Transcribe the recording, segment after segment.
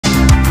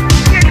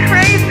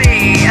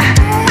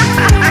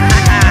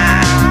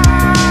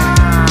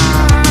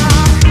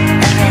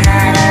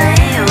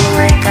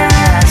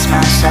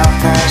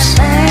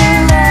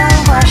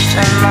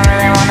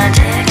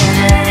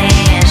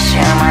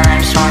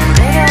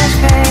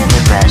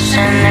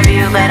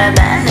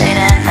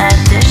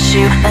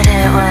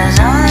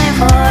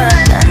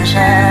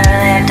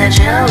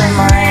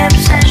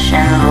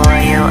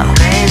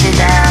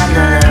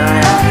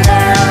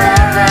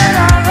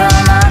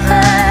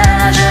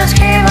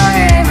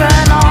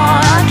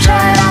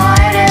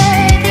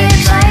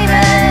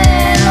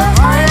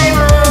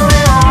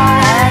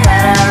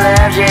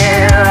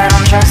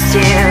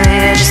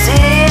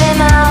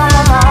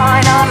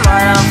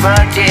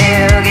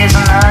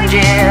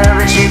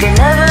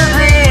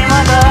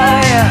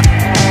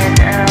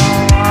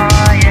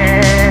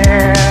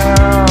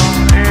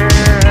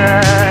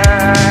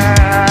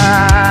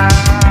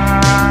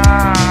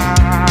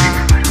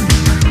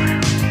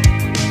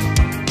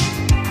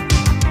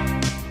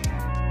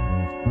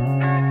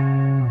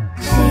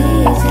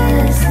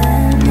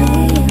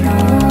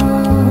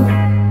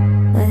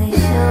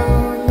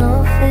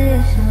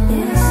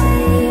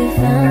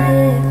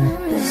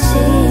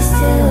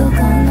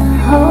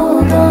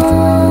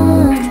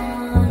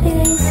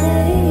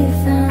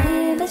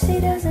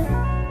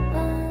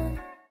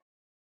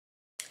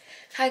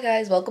Hi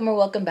guys, welcome or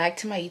welcome back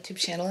to my YouTube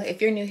channel.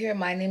 If you're new here,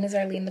 my name is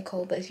Arlene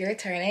Nicole, but if you're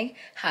returning,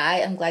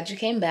 hi, I'm glad you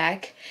came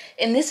back.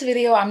 In this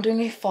video, I'm doing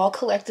a fall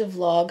collective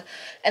vlog,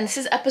 and this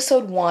is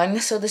episode 1,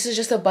 so this is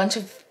just a bunch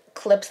of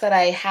clips that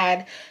I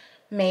had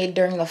made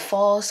during the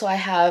fall. So I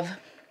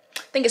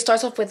think it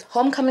starts off with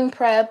homecoming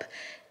prep,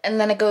 and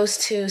then it goes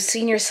to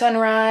senior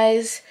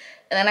sunrise,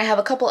 and then I have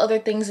a couple other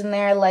things in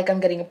there, like I'm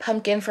getting a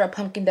pumpkin for a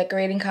pumpkin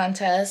decorating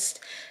contest.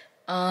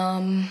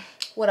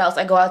 What else?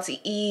 I go out to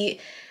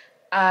eat.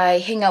 I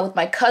hang out with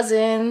my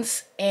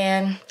cousins,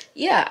 and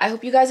yeah, I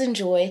hope you guys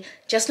enjoy.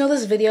 Just know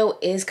this video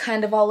is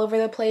kind of all over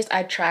the place.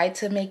 I tried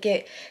to make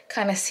it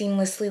kind of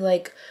seamlessly,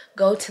 like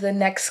go to the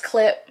next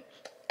clip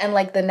and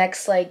like the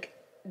next like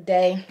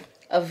day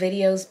of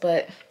videos,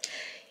 but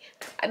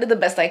I did the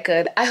best I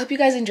could. I hope you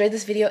guys enjoyed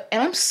this video,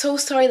 and I'm so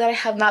sorry that I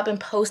have not been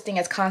posting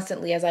as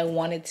constantly as I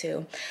wanted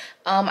to.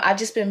 I've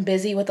just been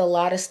busy with a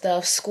lot of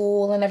stuff,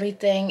 school and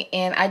everything,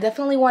 and I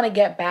definitely want to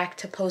get back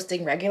to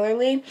posting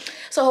regularly.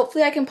 So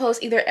hopefully I can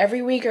post either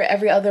every week or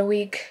every other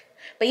week.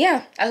 But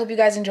yeah, I hope you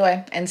guys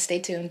enjoy, and stay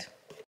tuned.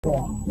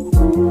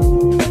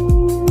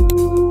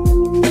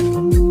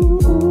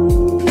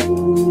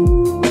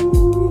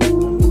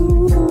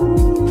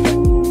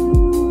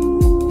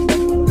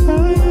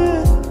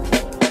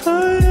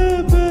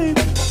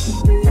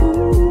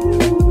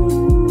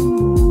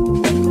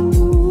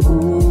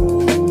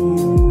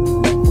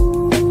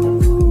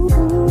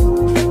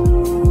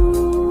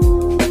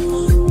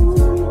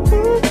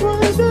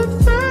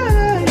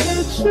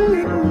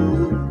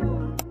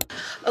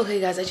 Okay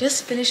guys, I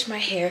just finished my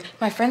hair.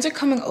 My friends are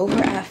coming over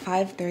at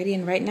 5:30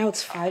 and right now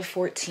it's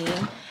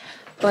 5:14.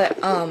 But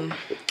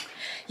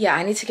yeah,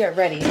 I need to get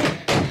ready.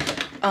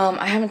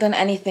 I haven't done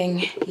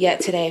anything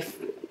yet today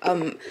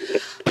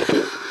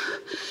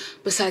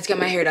besides get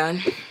my hair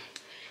done.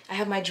 I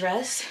have my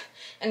dress.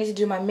 I need to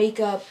do my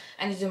makeup.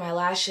 I need to do my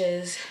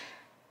lashes.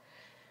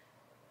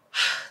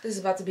 This is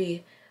about to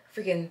be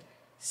freaking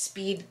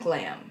speed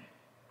glam.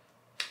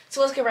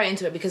 So let's get right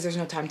into it because there's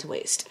no time to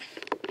waste.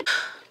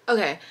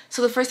 Okay,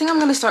 so the first thing I'm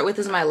going to start with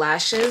is my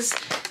lashes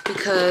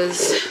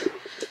because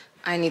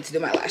I need to do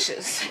my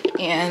lashes.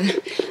 And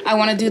I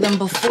want to do them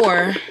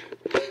before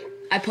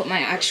I put my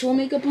actual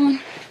makeup on,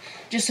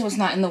 just so it's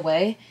not in the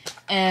way.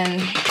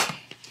 And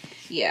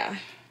yeah,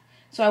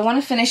 so I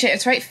want to finish it.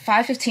 It's right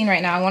 5:15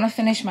 right now. I want to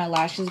finish my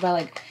lashes by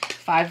like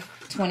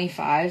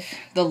 5:25,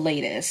 the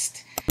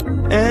latest.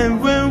 And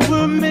when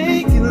we're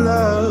making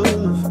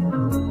love,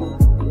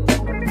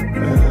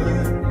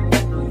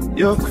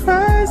 your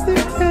cries, they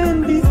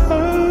can be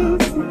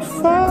heard from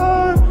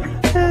far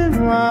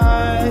and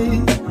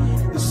wide.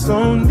 It's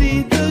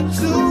only the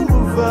two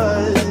of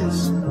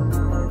us.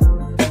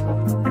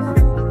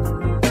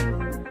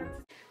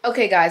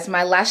 Okay guys,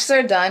 my lashes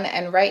are done,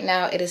 and right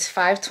now it is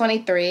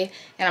 5:23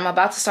 and I'm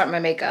about to start my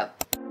makeup.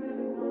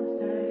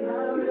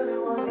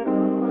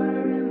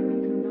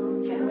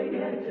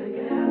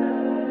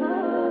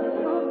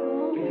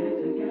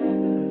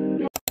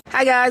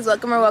 Hi guys,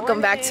 welcome or welcome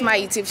back to my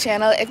YouTube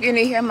channel. If you're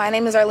new here, my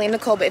name is Arlene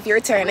Nicole, but if you're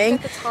returning,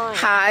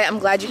 hi, I'm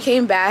glad you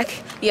came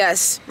back.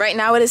 Yes, right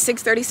now it is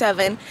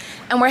 6:37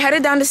 and we're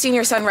headed down to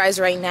senior sunrise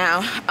right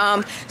now.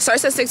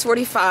 Starts at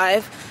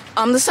 6:45.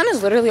 The sun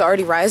is literally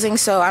already rising,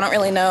 so I don't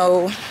really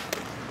know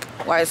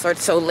why it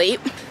starts so late.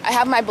 I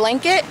have my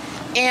blanket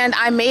and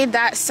I made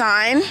that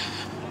sign. It's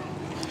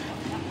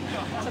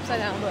upside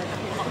down, but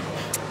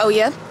oh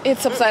yeah,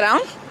 it's upside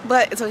down,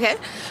 but it's okay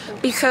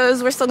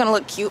because we're still gonna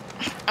look cute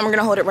and we're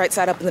gonna hold it right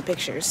side up in the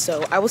pictures.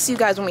 So I will see you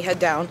guys when we head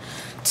down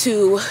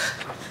to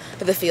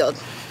the field.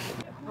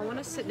 I want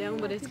to sit down,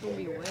 but it's gonna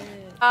be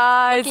wet.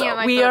 Guys,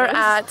 we are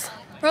at.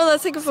 Bro,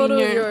 let's take a photo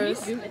of yours.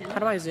 How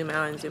do I zoom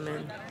out and zoom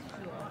in?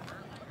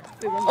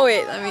 Oh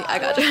wait, I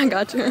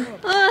got you.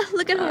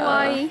 Look at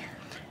Hawaii.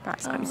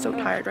 Guys, I'm so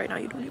tired right now.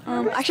 You don't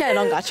even. Actually, I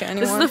don't got you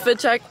anymore. This is the fit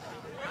check.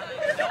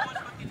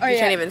 Oh, you yeah.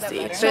 can't even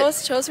see. Show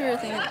us where your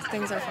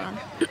things are from.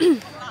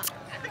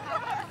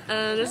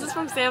 This is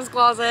from Sam's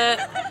Closet.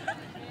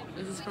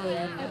 This is from.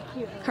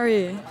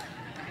 Hurry.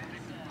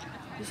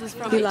 This is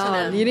from Be loud.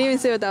 H&M. You didn't even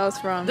say what that was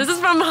from. This is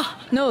from.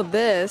 No,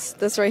 this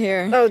right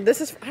here. Oh, this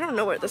is. I don't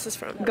know where this is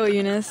from. Go,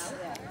 Eunice.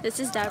 This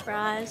is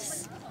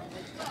Deborah's.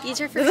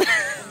 These are from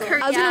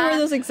Korea. I was gonna wear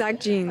those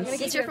exact jeans.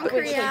 These are from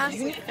Korea.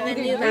 And then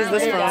new Where's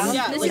this from?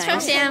 This is from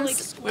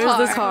Sam's Where's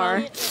this car?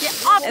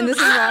 And this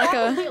is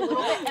Monica.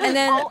 And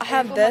then I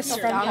have this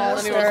from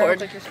Let me Hollister.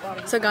 record.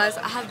 So guys,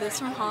 I have this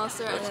from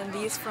Hollister, and then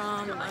these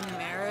from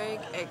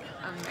American.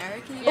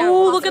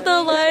 Oh, look at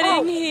the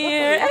lighting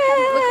here.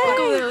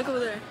 Look over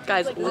there.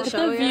 Guys, look at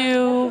the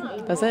view.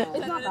 Does it?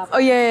 Oh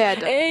yeah.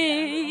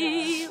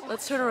 Hey,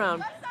 let's turn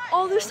around.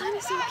 Oh, their sign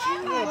is so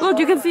cute. Look,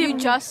 you can see. You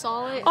just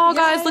saw it. Oh,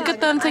 guys, look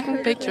at them taking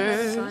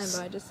pictures.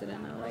 But I just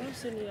didn't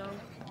know.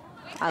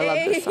 I love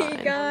this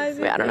sign. Guys,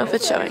 wait, I don't know if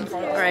it's showing.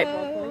 All right.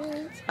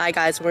 Bye,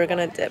 guys. We're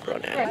gonna dip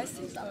right now.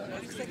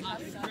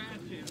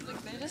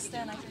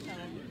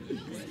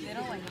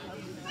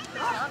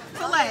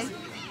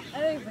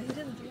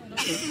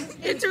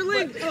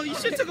 Interlinked. Oh, you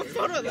should have took a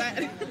photo of that.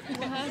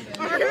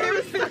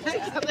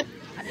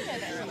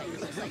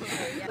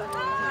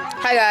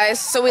 Hi guys,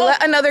 so we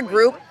let another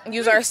group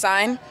use our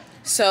sign,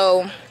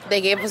 so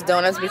they gave us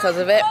donuts because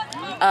of it.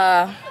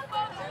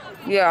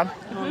 Yeah.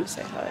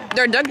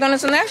 They're duck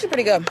donuts and they're actually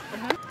pretty good.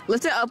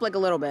 Lift it up like a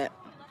little bit.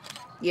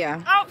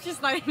 Yeah. Oh, she's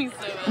sliding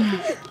so.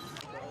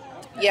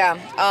 Yeah,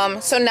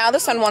 so now the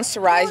sun wants to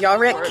rise. Y'all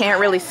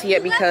can't really see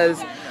it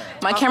because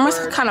my camera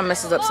kind of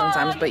messes up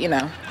sometimes, but you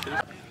know.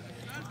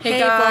 Hey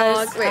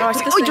guys. Wait,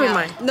 oh, join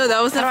mine. No, that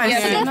was the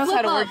Yeah, he knows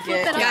how to work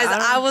it. Guys,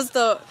 I was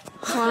the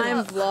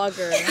prime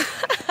vlogger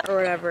or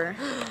whatever.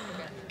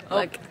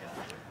 Like,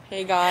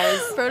 hey guys.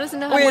 Bro doesn't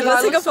know how Wait, to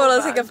let's take a photo.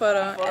 Let's take a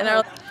photo. And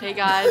our, Hey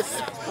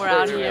guys, we're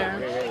out here.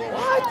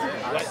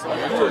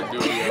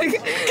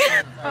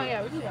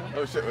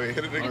 Oh shit, wait,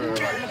 hit it again.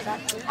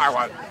 I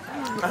want.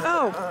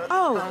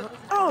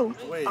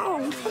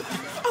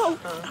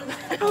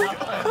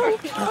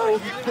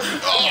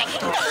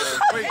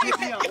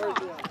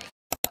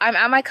 I'm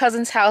at my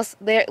cousin's house.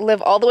 They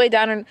live all the way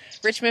down in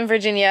Richmond,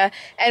 Virginia,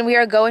 and we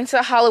are going to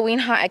a Halloween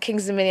hunt at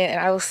King's Dominion, and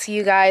I will see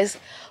you guys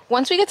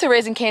once we get to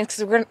Raising Cane's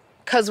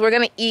because we're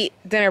gonna eat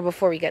dinner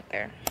before we get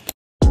there.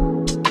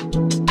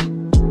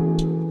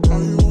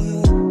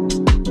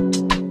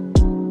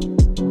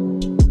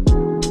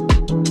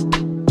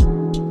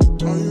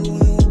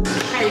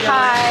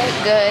 Hi,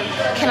 good.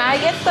 Can I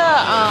get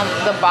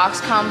the box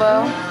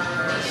combo?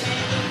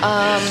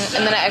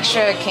 And then an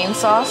extra cane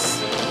sauce.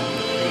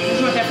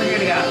 You want that for here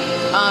to go?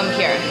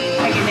 Here.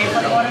 Like your name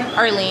for the order?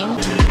 Arlene.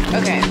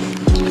 Okay.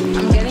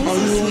 I'm getting some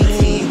sweet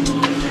tea.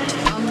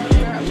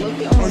 We're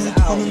looking almost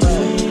out,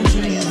 but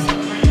should I get some?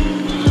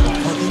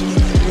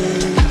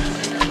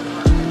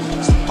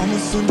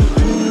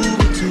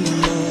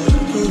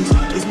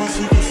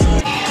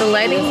 The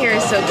lighting here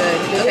is so good.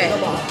 Okay.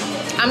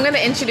 I'm gonna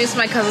introduce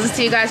my cousins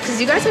to you guys because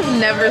you guys have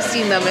never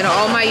seen them. In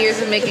all my years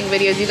of making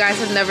videos, you guys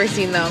have never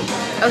seen them.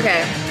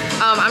 Okay.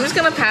 I'm just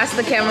gonna pass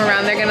the camera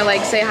around. They're gonna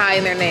like say hi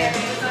in their name.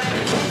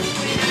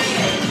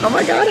 Oh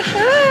my god,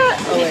 hi!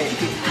 Oh wait.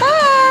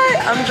 Hi!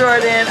 I'm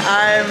Jordan.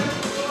 I'm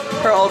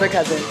her older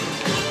cousin.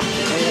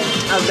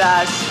 Oh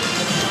gosh.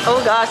 Oh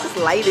gosh, it's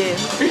lighting.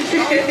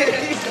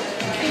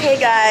 Hey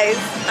guys,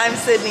 I'm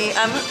Sydney.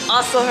 I'm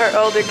also her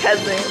older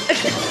cousin.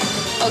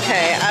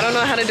 Okay, I don't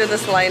know how to do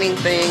this lighting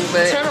thing,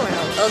 but turn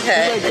around.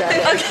 Okay.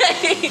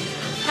 Okay.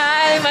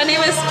 Hi, my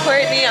name is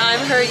Courtney. I'm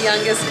her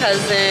youngest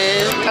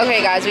cousin.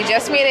 Okay guys, we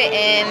just made it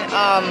in.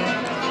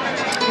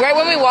 Right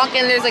when we walk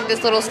in, there's like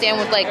this little stand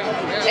with like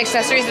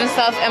accessories and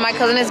stuff, and my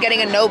cousin is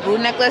getting a no boo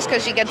necklace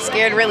because she gets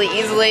scared really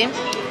easily.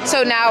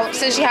 So now,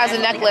 since she has a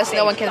necklace,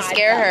 no one can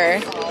scare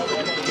her.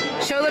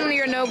 Show them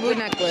your no boo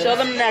necklace. Show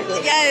them the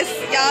necklace. Yes,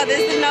 y'all,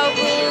 this is no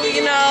boo,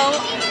 you know.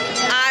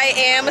 I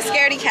am a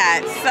scaredy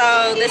cat,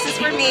 so this is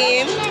for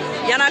me.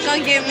 Y'all not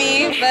gonna get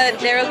me, but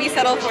there will be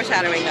subtle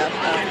foreshadowing though.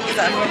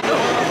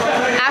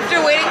 After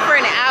waiting for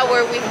an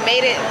hour, we've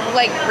made it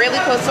like really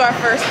close to our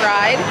first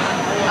ride.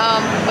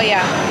 But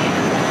yeah.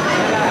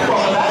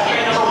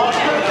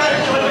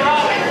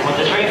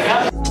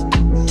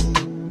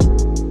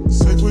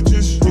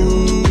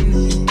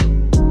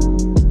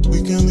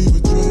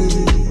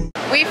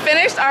 We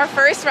finished our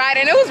first ride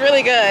and it was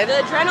really good.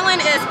 The adrenaline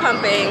is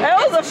pumping. That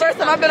was the first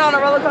time I've been on a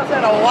roller coaster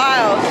in a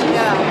while.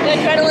 Yeah. The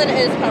adrenaline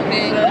is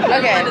pumping.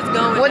 Okay.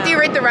 What do you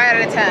rate the ride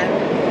out of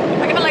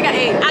 10? I give it like an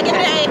 8. I give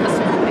it an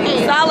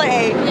 8. Solid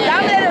 8. Yeah.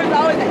 Down there is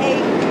always an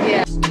 8.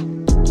 Yeah.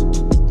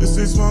 This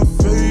is my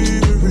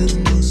favorite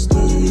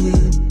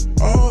mistake.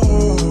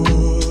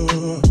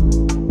 Oh,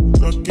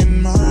 look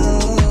in my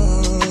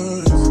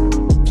eyes.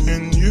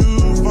 Can you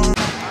find?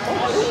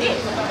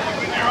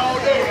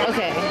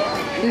 Okay.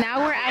 Now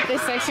we're at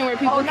this section where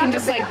people can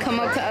just like come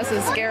up to us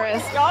and scare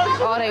us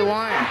all they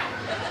want.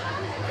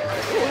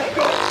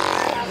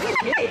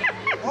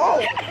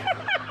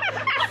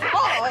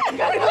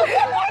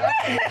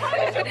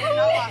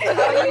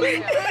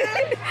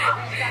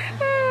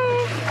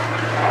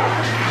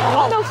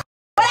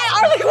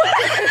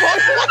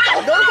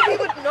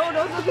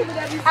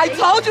 I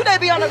told you they'd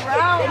be on the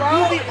ground, bro.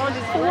 You be on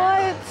this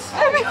what?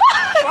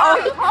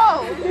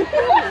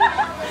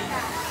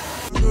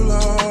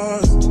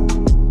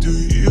 Do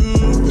you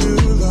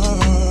feel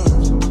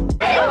lost?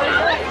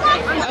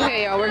 Okay,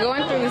 y'all, we're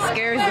going through the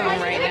scare zone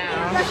right now.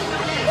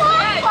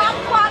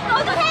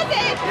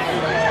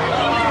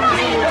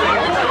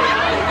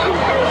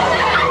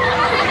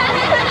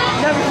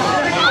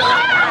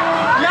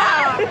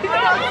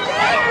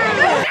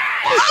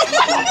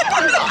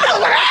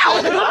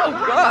 Oh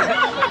god.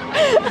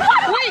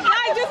 Wait,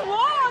 guys, just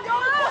walk.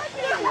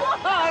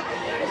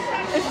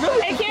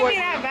 It can't be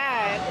that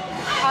bad.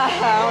 I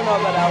don't know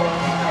about that one.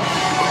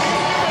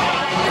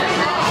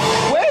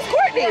 Where's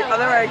Courtney? Oh,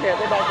 they're right here.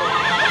 They're back there.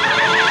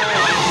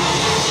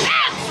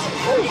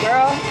 Ooh,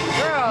 girl.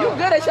 You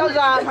good at your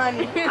job,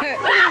 honey.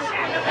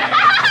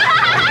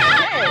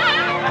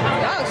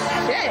 Oh,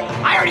 shit.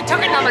 I already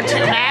took it number 2,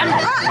 man.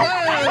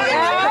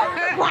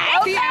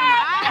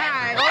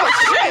 Oh,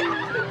 shit.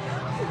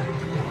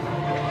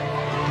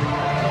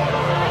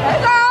 Hey,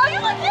 girl, you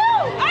look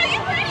cute. Are you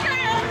pretty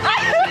sure?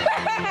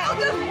 I'll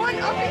just one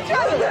up each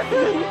other.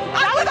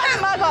 I look like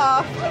my dog.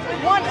 off.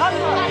 One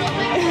unlock.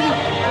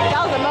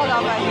 That was a log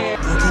off right here.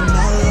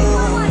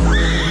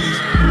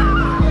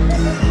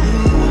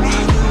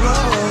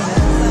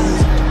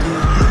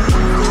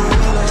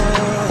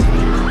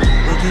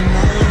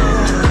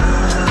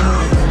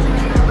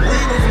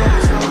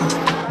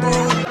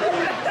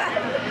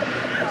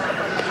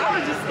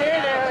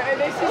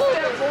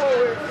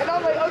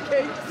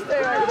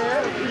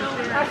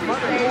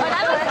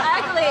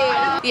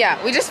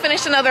 Yeah, we just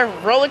finished another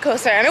roller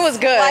coaster and it was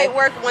good. Light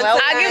work one time.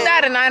 I give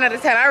that a 9 out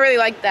of 10. I really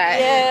liked that.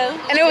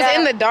 Yeah. And it was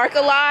in the dark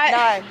a lot.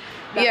 9.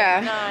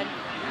 Yeah. 9.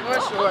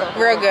 For sure.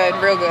 Real good,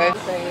 real good.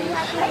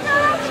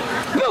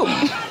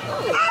 Boom.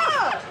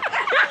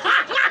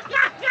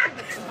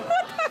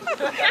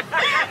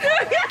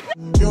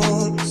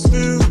 You're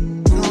still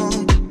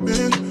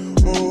coming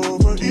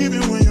over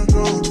even when you're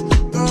gone.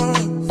 The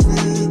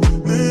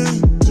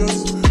feeling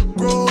just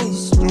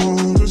grows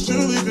stronger.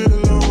 She'll leave it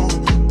alone,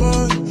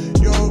 but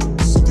you're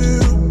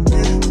still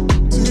getting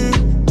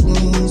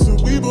closer.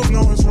 We both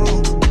know it's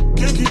wrong.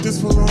 Can't keep this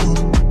for long.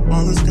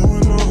 All that's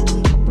going on,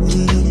 put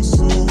it in a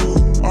song.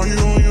 Are you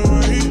on your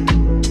way?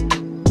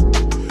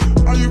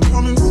 Are you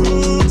coming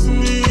soon to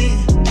me?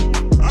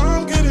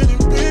 I'm getting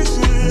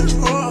impatient.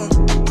 Oh,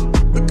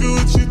 look at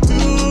what you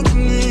do to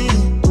me.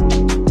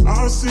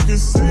 Our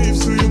secret's safe,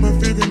 so you're my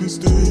favorite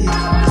mistake.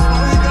 Why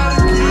we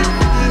gotta keep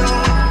it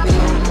on?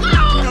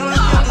 Gotta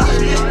have the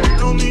sheet,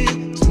 don't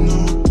need to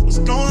know what's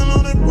going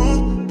on. It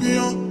won't be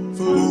on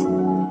for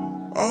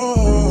long.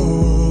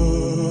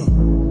 Oh,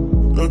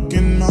 look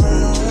in my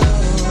eyes.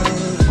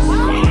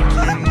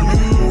 Can you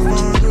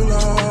find the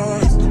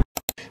lies?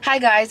 Hi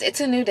guys, it's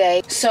a new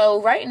day.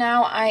 So right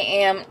now I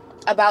am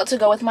about to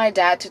go with my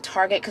dad to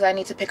Target because I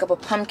need to pick up a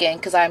pumpkin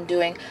because I'm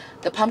doing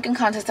the pumpkin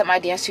contest that my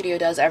dance studio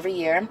does every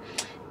year.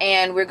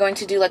 And we're going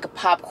to do like a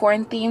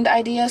popcorn themed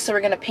idea. So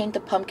we're going to paint the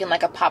pumpkin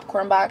like a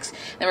popcorn box.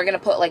 And we're going to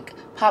put like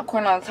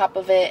popcorn on top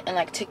of it and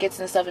like tickets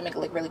and stuff and make it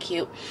look really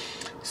cute.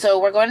 So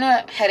we're going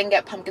to head and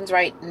get pumpkins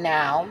right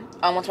now.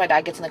 Once my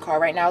dad gets in the car.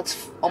 Right now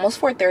it's almost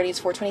 4:30.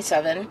 It's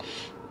 4:27.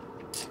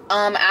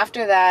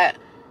 After that,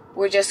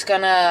 we're just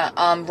gonna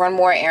run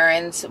more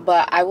errands.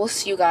 But I will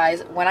see you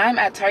guys when I'm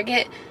at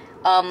Target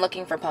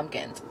looking for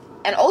pumpkins.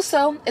 And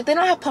also, if they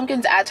don't have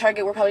pumpkins at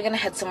Target, we're probably gonna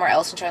head somewhere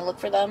else and try and look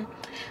for them.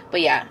 But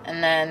yeah,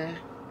 and then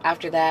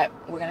after that,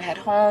 we're gonna head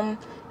home.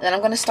 And then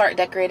I'm gonna start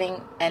decorating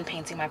and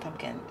painting my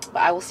pumpkin.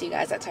 But I will see you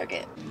guys at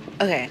Target.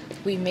 Okay,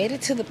 we made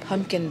it to the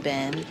pumpkin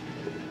bin.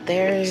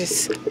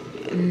 There's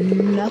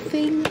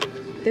nothing.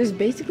 There's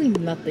basically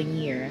nothing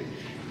here.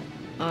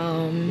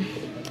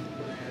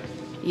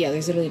 Yeah,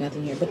 there's literally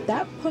nothing here. But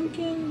that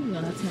pumpkin,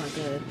 no, that's not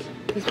good.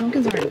 These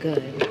pumpkins aren't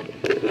good.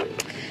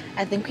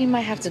 I think we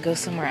might have to go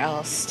somewhere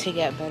else to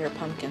get better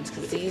pumpkins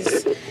because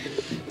these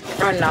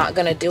are not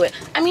gonna do it.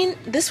 I mean,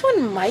 this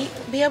one might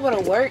be able to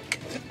work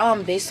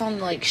based on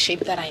like shape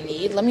that I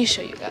need. Let me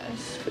show you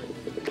guys.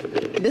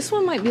 This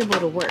one might be able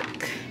to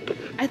work.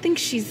 I think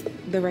she's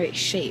the right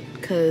shape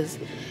because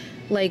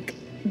like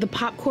the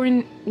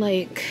popcorn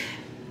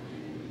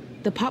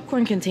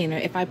container,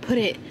 if I put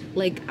it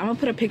like, I'm gonna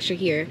put a picture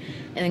here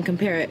and then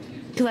compare it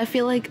because I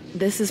feel like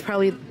this is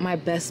probably my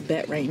best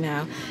bet right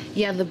now.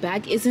 Yeah, the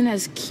back isn't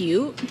as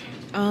cute.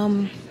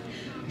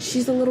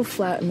 She's a little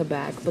flat in the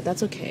back, but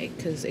that's okay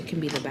because it can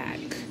be the back.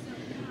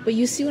 But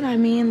you see what I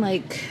mean?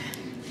 Like,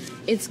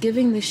 it's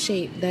giving the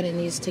shape that it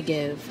needs to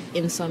give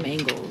in some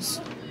angles.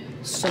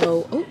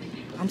 So, oh,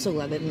 I'm so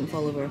glad that didn't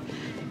fall over.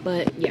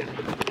 But yeah.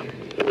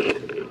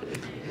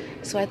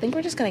 So I think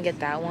we're just gonna get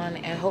that one,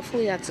 and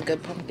hopefully that's a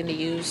good pumpkin to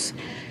use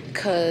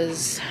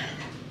because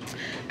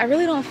I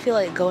really don't feel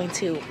like going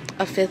to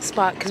a fifth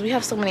spot because we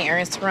have so many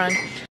errands to run.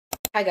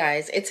 Hi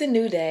guys, it's a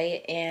new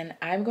day and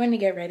I'm going to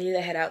get ready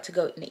to head out to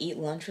go and eat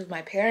lunch with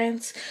my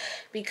parents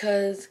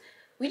because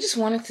we just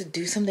wanted to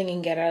do something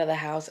and get out of the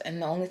house,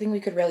 and the only thing we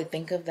could really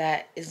think of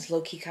that is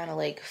low-key kind of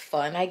like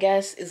fun, I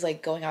guess, is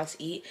like going out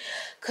to eat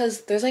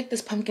because there's like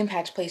this pumpkin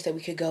patch place that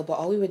we could go, but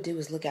all we would do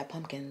is look at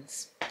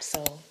pumpkins.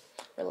 So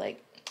we're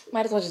like,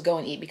 might as well just go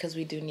and eat because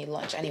we do need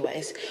lunch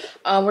anyways.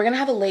 We're gonna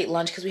have a late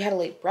lunch because we had a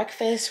late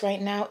breakfast.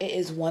 Right now it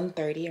is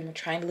 1:30 and we're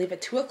trying to leave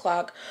at 2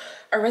 o'clock.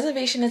 Our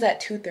reservation is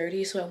at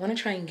 2:30, so I want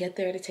to try and get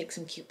there to take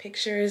some cute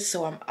pictures.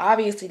 So I'm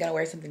obviously gonna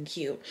wear something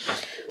cute,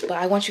 but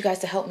I want you guys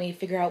to help me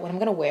figure out what I'm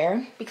gonna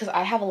wear because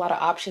I have a lot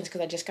of options because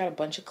I just got a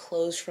bunch of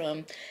clothes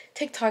from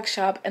TikTok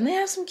shop and they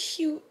have some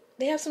cute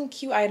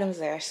items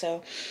there.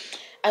 So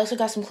I also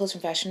got some clothes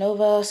from Fashion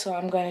Nova, so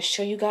I'm going to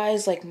show you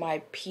guys like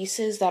my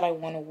pieces that I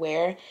want to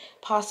wear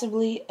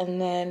possibly,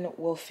 and then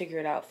we'll figure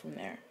it out from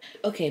there.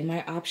 Okay,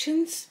 my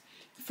options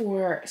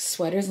for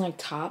sweaters and like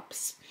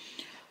tops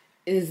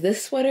is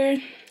this sweater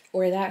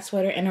or that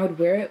sweater, and I would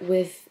wear it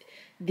with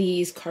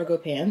these cargo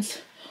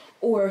pants.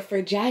 Or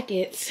for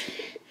jackets,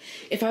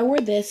 if I wore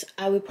this,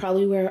 I would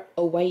probably wear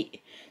a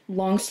white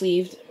long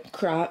sleeved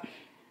crop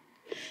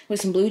with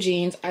some blue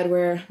jeans. I'd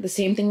wear the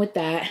same thing with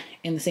that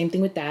and the same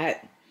thing with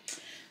that.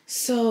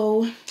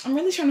 So I'm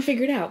really trying to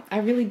figure it out. I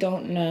really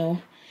don't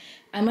know.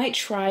 I might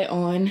try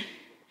on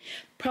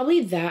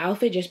Probably that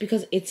outfit, just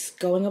because it's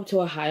going up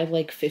to a high of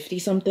like 50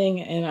 something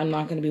and I'm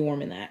not going to be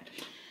warm in that.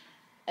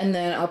 And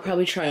then I'll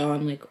probably try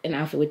on like an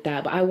outfit with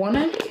that. But I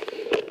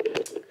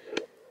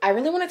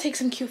really want to take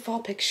some cute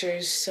fall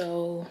pictures.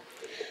 So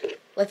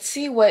let's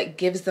see what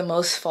gives the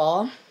most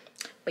fall.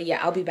 But yeah,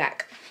 I'll be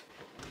back.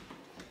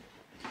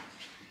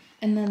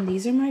 And then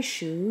these are my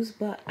shoes,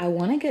 but I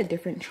want to get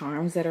different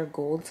charms that are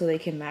gold so they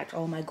can match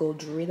all my gold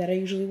jewelry that I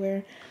usually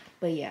wear.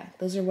 But yeah,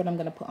 those are what I'm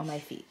going to put on my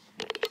feet.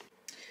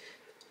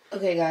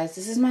 Okay guys,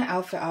 this is my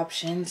outfit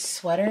options.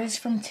 Sweaters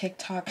from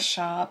TikTok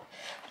shop.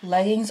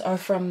 Leggings are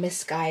from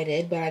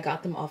Misguided, but I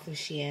got them off of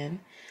Shein.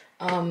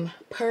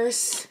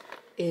 Purse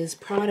is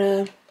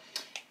Prada.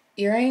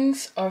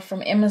 Earrings are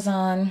from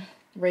Amazon.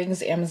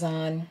 Rings,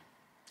 Amazon.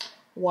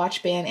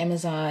 Watch band,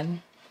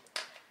 Amazon.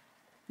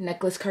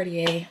 Necklace,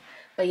 Cartier.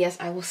 But yes,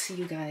 I will see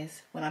you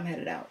guys when I'm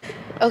headed out.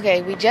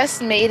 Okay, we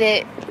just made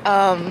it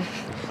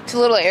to a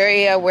little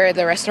area where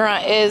the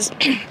restaurant is.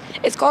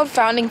 It's called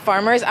Founding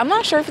Farmers. I'm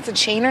not sure if it's a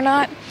chain or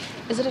not.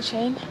 Is it a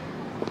chain?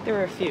 There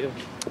were a few.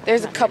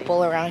 There's a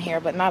couple around here,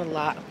 but not a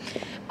lot.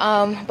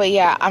 But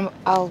yeah,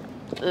 I'll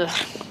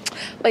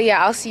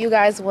see you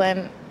guys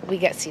when we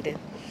get seated.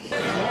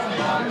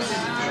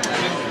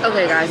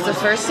 Okay guys, the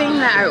first thing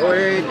that I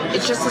ordered,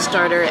 it's just a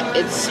starter.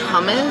 It's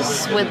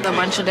hummus with a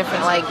bunch of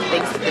different like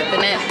things to dip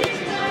in it.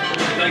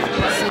 So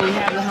we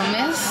have the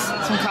hummus,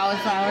 some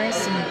cauliflower,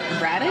 some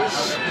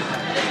radish,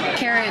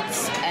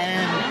 carrots,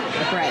 and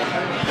bread.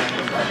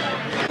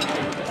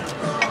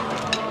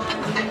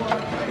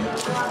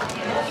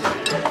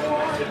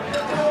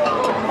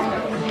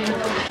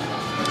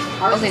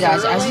 Okay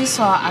guys, as you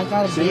saw, I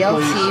got a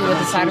BLT with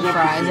a side of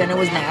fries and it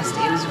was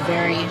nasty. It was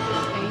very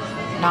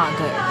not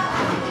good.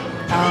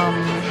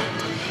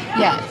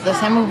 Yeah, the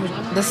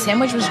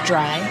sandwich was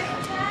dry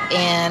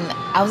and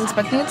I was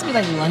expecting it to be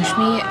like lunch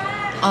meat,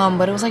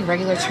 but it was like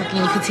regular turkey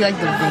and you could see like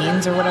the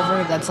veins or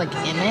whatever that's like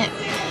in it.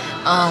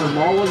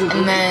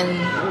 And then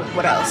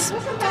what else?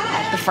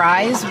 The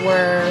fries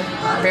were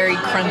very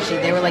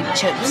crunchy. They were like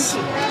chips.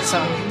 So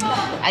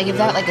I give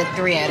that like a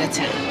 3 out of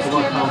 10.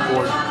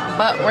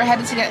 But we're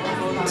headed to get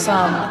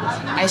some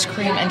ice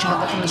cream and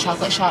chocolate from the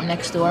chocolate shop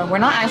next door. We're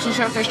not actually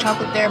sure if there's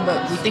chocolate there,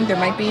 but we think there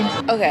might be.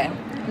 Okay,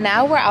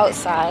 now we're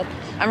outside.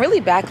 I'm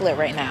really backlit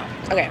right now.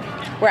 Okay,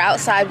 we're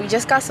outside. We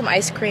just got some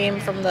ice cream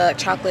from the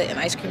chocolate and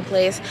ice cream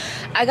place.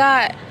 I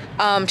got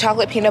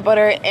chocolate peanut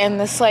butter and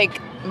this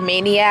like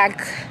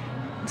maniac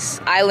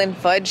island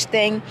fudge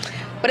thing,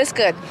 but it's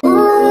good.